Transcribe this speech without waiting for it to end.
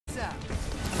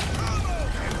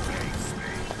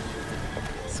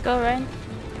go, Ryan.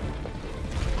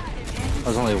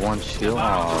 There's only one shield. Oh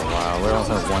wow, we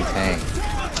also have one tank.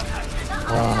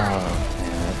 Oh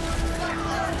damn it.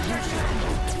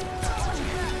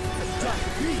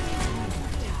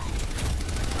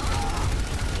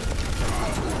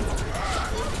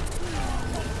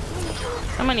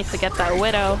 Someone needs to get that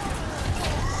widow.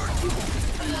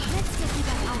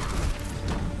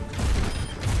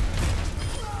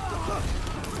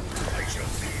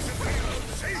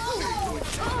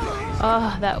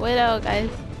 Oh, that widow, guys.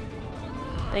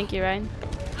 Thank you, Ryan,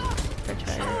 for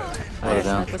trying. Oh, yeah,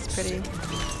 that was pretty.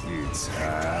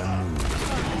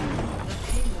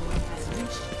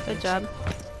 Good job.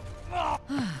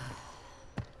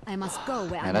 I must go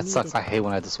where Man, that sucks. I hate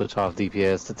when I have to switch off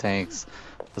DPS to tanks.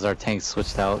 Because our tanks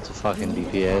switched out to fucking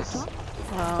DPS.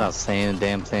 Wow. Without saying a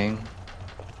damn thing.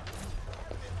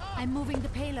 I'm moving the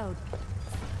payload.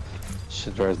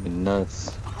 Shit drives me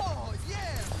nuts.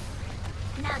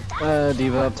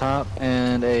 Diva up top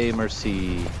and a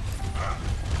Mercy.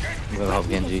 I'm gonna help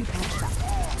Genji.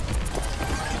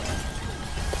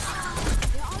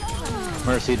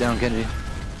 Mercy down, Genji.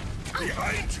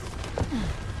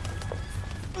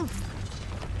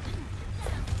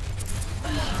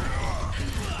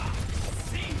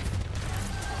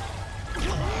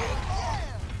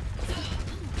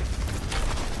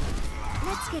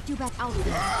 Let's get you back out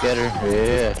there. Get her,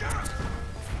 yeah.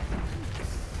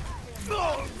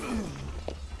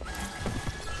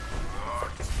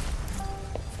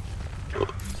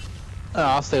 Oh,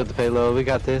 I'll stay with the payload. We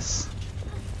got this.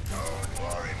 Don't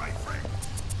worry, my friend.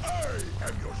 I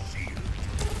am your shield.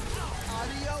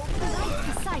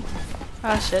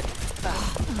 Oh shit.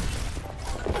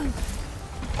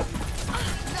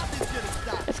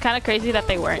 It's kind of crazy that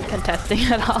they weren't contesting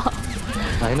at all.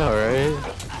 I know, right?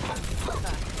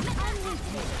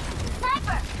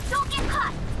 Sniper, don't get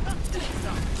caught.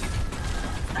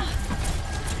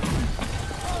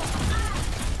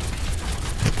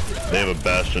 They have a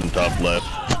bastion top left.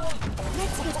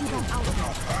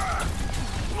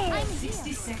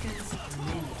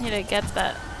 Need to get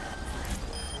that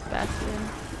bastion.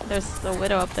 There's the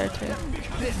widow up there too.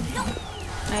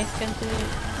 Nice, Genji.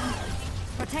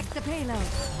 Protect the payload.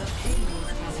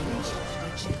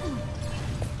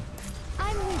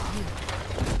 I'm with you.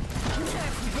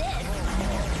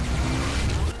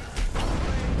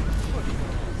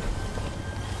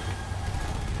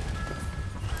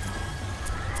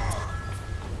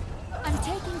 I'm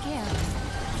taking care of it.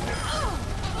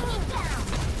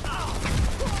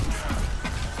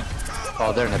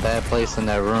 Oh, they're in a bad place in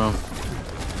that room.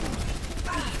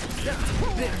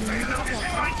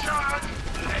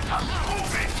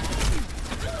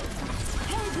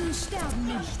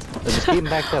 They're just keep them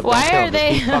backed up. Why are Just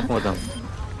they? keep fucking with them.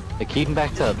 They keep them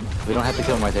backed up. We don't have to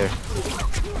kill them right there.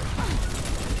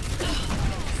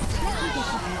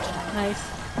 Nice.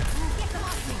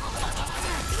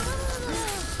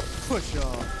 Push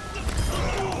off.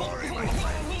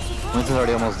 Winston's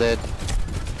already almost dead.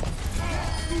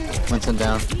 Winston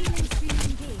down.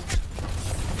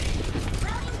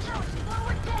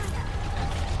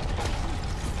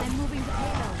 I'm moving the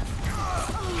payload.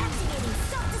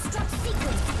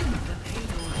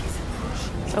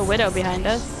 A widow behind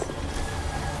us.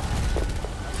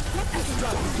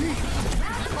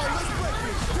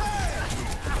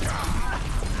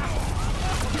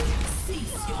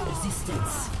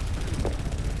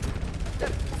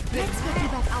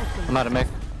 I'm out of mech.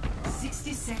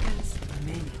 60 seconds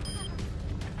remaining.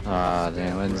 Ah,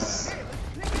 damn, it's...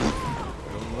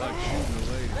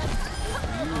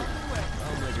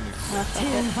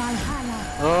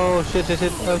 Oh, shit, shit,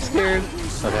 shit. I'm scared.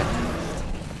 Okay.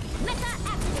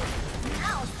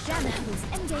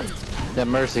 That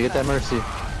Mercy, get that Mercy.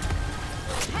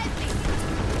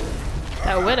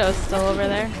 That widow's still over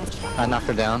there. I knocked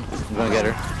her down. I'm gonna get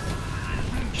her.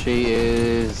 She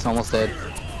is almost dead.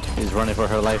 He's running for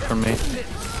her life from me.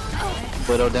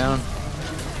 Widow down.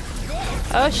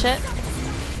 Oh shit.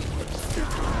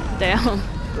 Damn.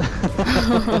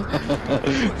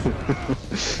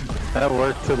 That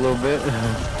worked a little bit.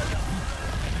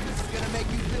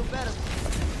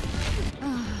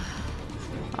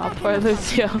 Oh, poor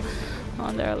Lucio.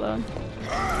 On there alone.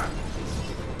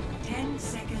 10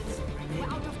 seconds remaining.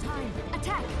 Out of time.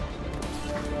 Attack.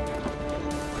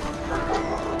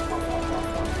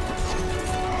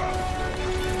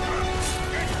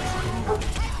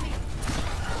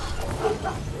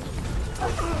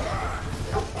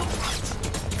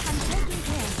 I'm taking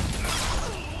care.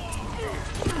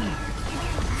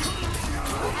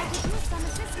 I could use some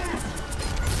assistance.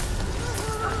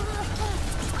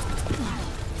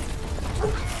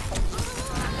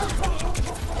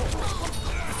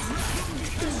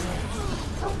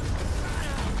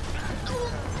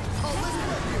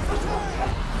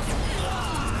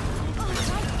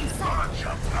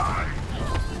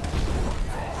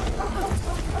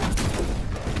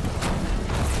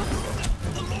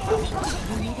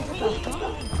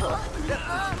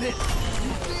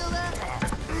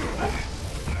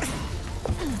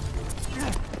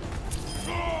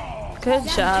 Good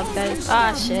job, guys.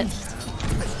 Ah, shit.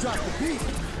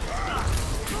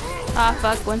 Ah,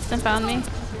 fuck. Winston found me.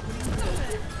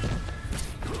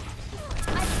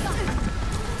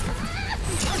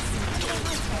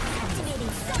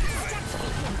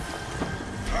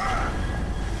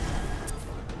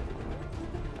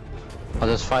 Oh,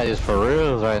 this fight is for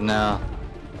real right now.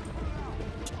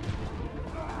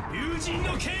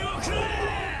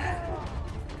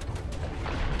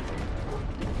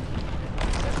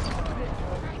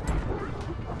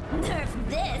 Nerf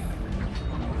this.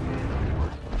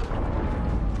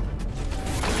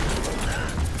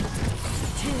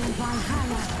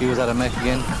 He was out of mech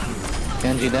again.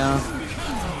 Genji down.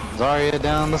 Zarya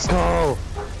down. Let's go.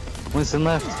 Winston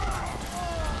left.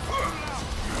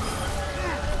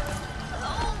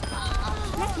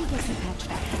 Let me get some patch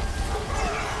back.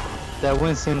 That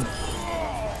Winston.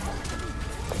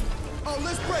 Oh,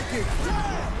 let's break it.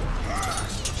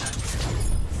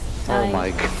 Oh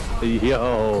my god.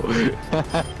 Yo.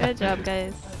 Good job,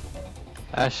 guys.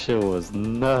 That shit was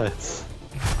nuts.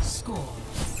 Score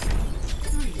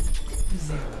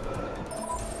 3-0.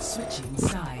 Switching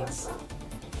sides.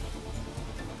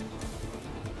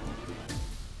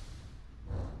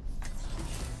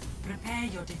 Prepare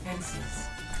your defenses.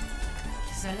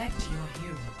 Select your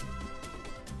hero.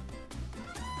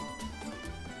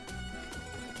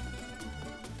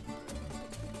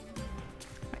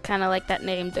 I kind of like that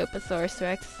name, Doposaurus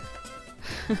Rex.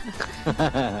 The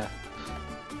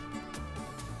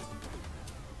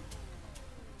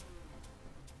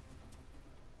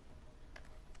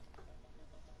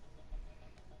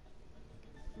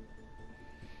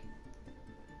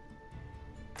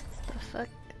fuck?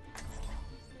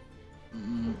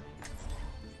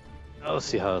 I'll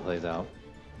see how it plays out.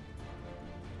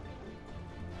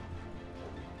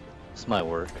 This might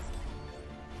work.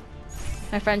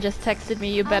 My friend just texted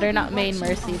me, you better not main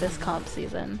Mercy this comp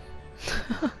season.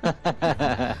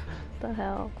 The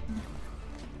hell?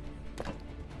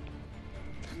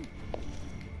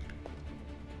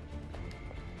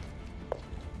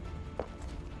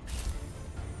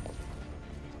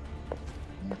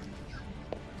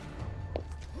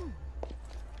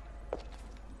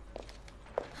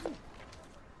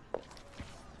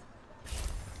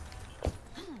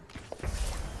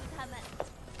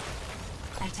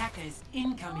 Attackers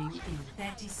incoming in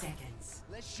 30 seconds.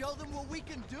 Let's show them what we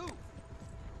can do.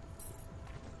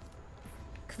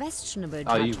 Questionable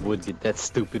Oh, you judgment. would get that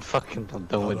stupid fucking. I'm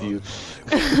done with you.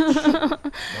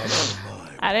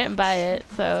 I didn't buy it,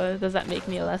 so does that make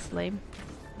me less lame?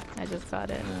 I just got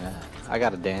it. I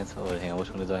got a dance. Oh, hang on. Which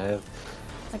one did I have?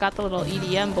 I got the little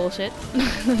EDM bullshit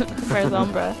for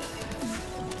Zombra.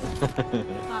 5,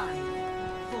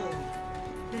 4,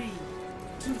 3,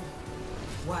 2,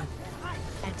 1.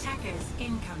 Attackers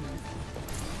incoming.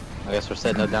 I guess we're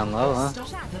setting it down low, huh?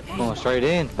 Stop the pain. Going straight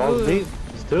in. Balls Ooh. deep.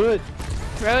 Let's do it.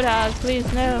 Roadhouse, please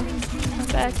no. Come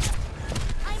back.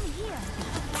 I'm here.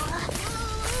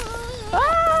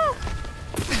 Ah!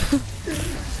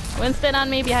 Winston on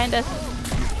me behind us.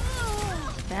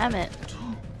 Damn it.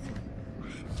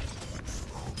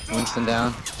 Winston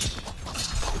down.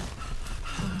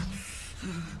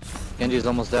 Genji's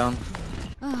almost down.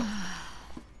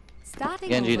 Starting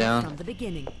Genji over down. from the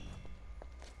beginning.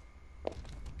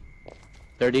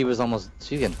 Their D.Va's almost.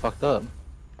 She's getting fucked up.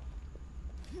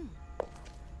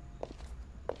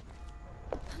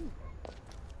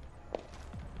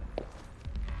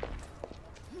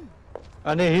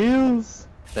 I need heals.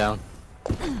 Down.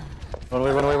 Run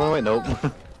away, run away, run away. Nope.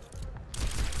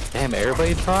 Damn,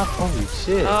 everybody dropped? Holy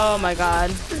shit. Oh my god.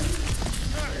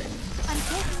 I'm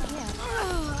taking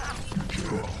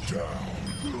care.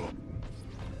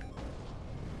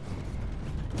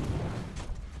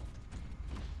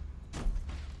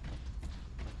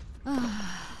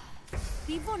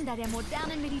 Die Wunder der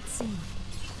modernen Medizin.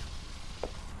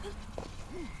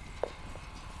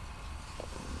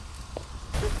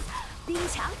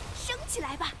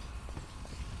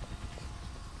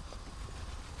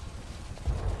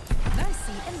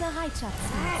 Mercy in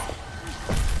Bereitschaftsdienst.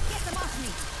 Get them off me.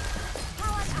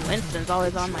 Winston's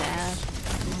always on my ass.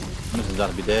 This is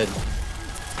about to be dead.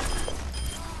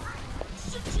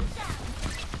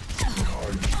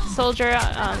 Soldier,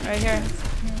 right here.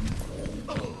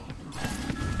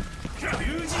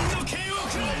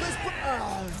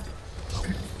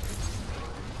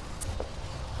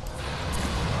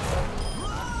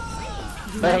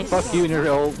 Man, fuck you and your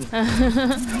old.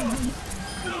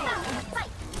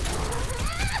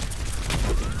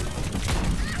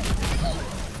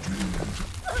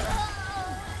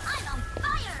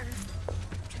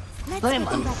 Let's I'm get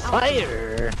on them back out.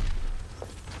 fire.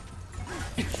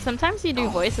 sometimes you do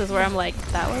voices where I'm like,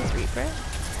 that was Reaper?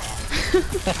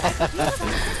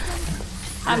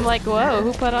 I'm like, whoa,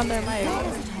 who put on their mic?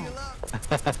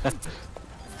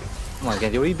 Come on,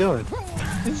 Genji, what are you doing?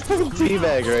 He's fucking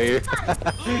teabag right here.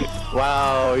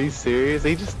 Wow, are you serious?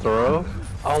 They just throw?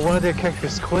 Oh, one of their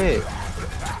characters quit.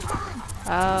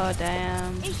 Oh,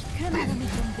 damn. Ich kümmere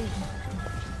mich um dich.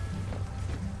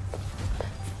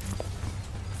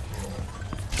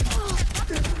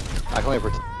 I can only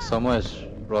protect so much.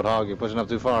 Roadhog, you're pushing up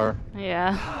too far.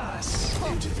 Yeah.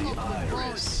 Into the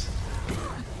iris.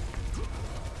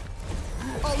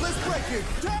 Oh, let's break it.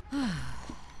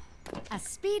 A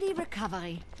speedy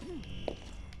recovery.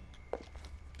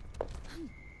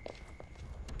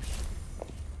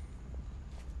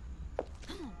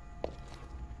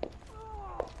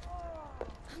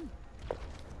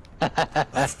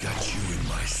 I've got you in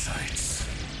my sights.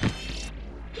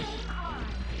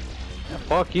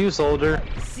 Fuck you, soldier.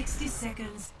 60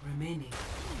 seconds remaining.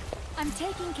 I'm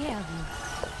taking care of you.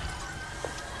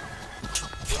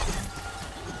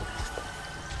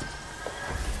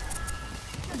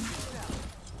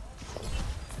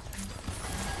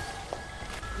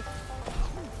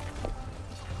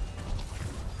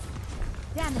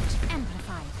 Damage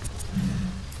amplified.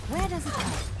 Where does it go?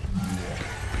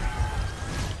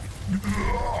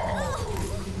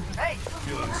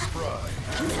 Feeling spry.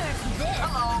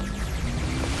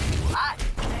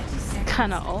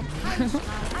 Kinda old.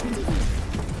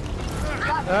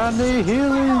 I need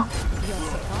healing. Your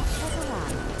support has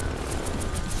arrived.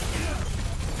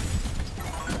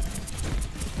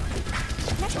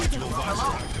 Technical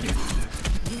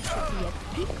you should be at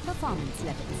peak performance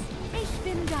levels. Ich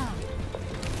bin da.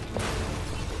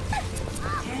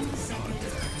 10 seconds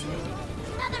remaining.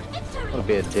 Another victory. I'll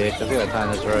be a dick. I think I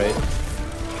timed this right.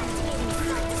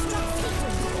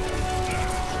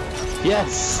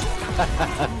 Yes!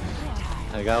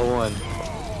 I got one.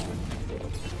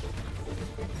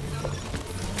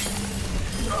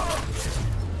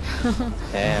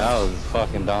 Damn, that was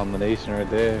fucking domination right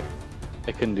there.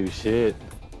 I couldn't do shit.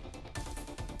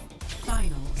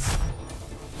 Finals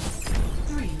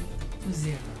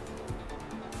 3-0.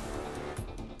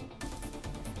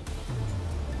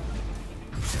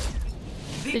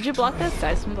 Did you block those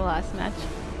guys from the last match?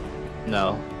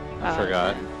 No, I Oh,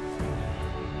 forgot. okay.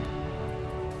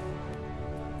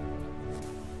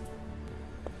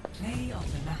 Play of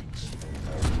the match.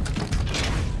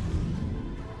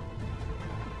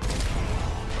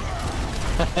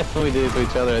 That's what we did to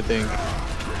each other, I think.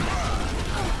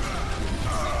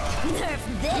 Nerf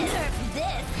this. Nerf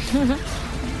this.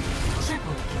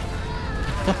 Triple.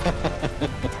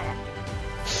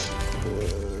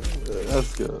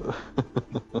 Let's go.